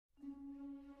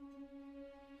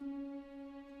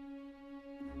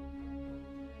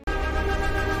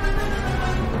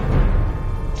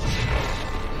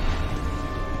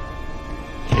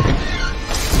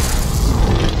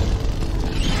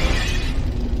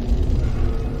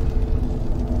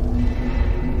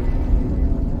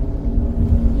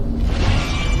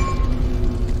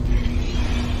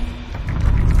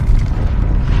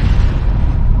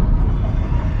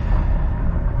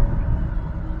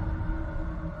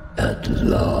At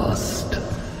last.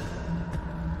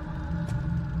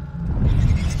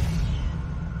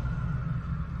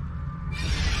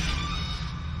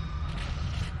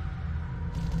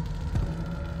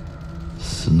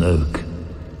 Snoke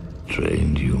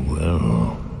trained you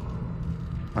well.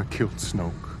 I killed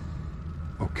Snoke.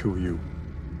 I'll kill you.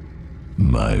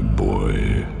 My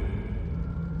boy,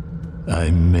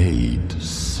 I made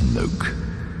Snoke.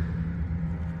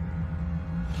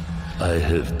 I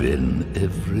have been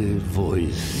every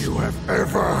voice you have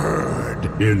ever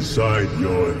heard inside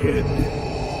your head.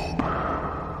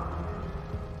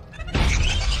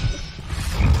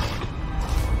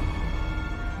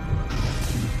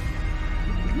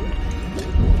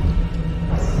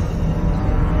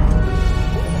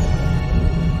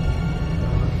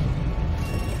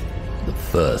 The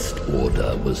First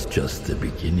Order was just the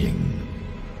beginning.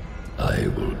 I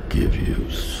will give you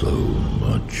so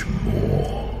much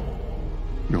more.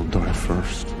 You'll die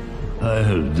first. I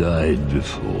have died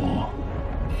before.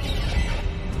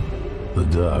 The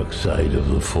dark side of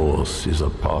the Force is a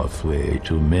pathway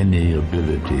to many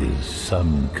abilities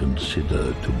some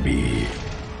consider to be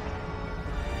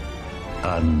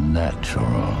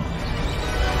unnatural.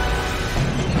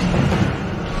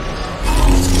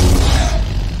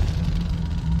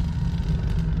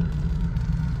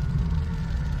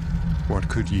 What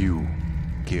could you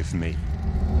give me?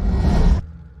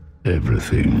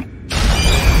 Everything.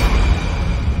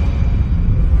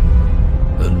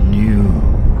 A new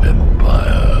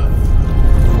empire.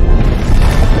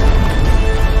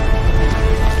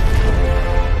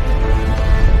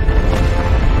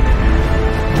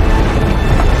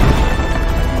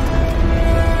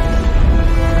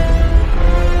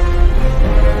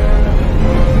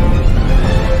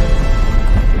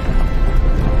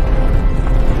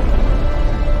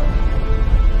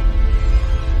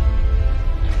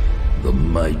 The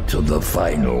might of the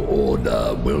Final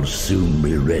Order will soon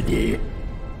be ready.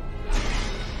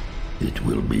 It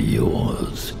will be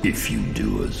yours if you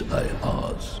do as I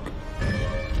ask.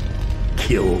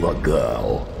 Kill the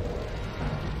girl,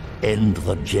 end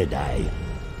the Jedi,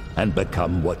 and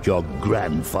become what your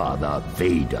grandfather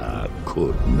Vader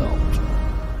could not.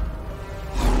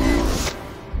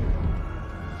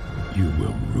 You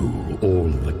will rule all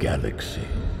the galaxy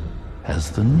as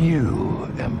the new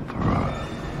Emperor.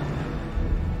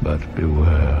 But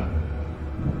beware.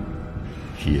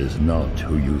 She is not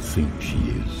who you think she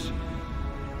is.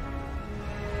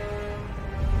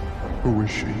 Who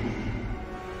is she?